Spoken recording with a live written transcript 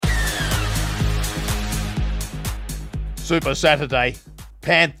Super Saturday,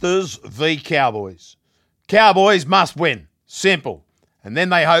 Panthers v Cowboys. Cowboys must win. Simple. And then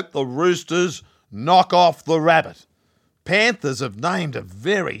they hope the Roosters knock off the Rabbit. Panthers have named a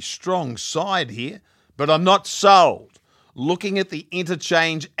very strong side here, but I'm not sold. Looking at the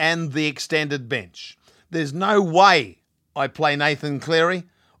interchange and the extended bench, there's no way I play Nathan Cleary.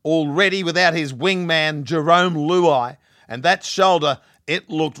 Already without his wingman Jerome Luai, and that shoulder, it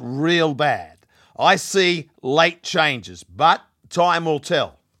looked real bad. I see late changes, but time will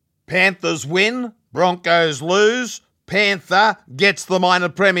tell. Panthers win, Broncos lose. Panther gets the minor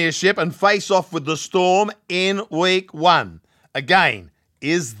premiership and face off with the Storm in week 1. Again,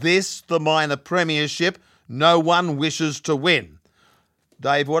 is this the minor premiership no one wishes to win?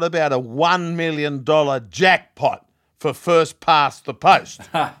 Dave, what about a $1 million jackpot for first past the post?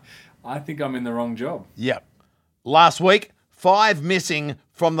 I think I'm in the wrong job. Yep. Last week, 5 missing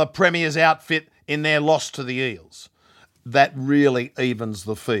from the Premier's outfit in their loss to the Eels. That really evens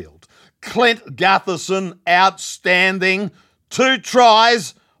the field. Clint Gutherson, outstanding. 2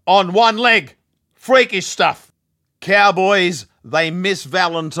 tries on 1 leg. Freakish stuff. Cowboys, they miss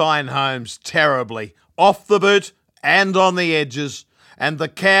Valentine Holmes terribly. Off the boot and on the edges. And the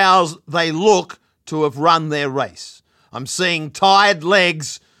Cows, they look to have run their race. I'm seeing tired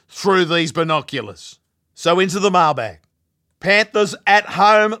legs through these binoculars. So into the mailbag. Panthers at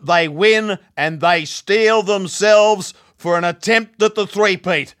home, they win and they steel themselves for an attempt at the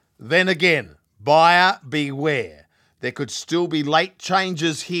three-peat. Then again, buyer beware. There could still be late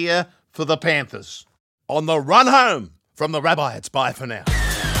changes here for the Panthers. On the run home from the Rabbi, it's bye for now.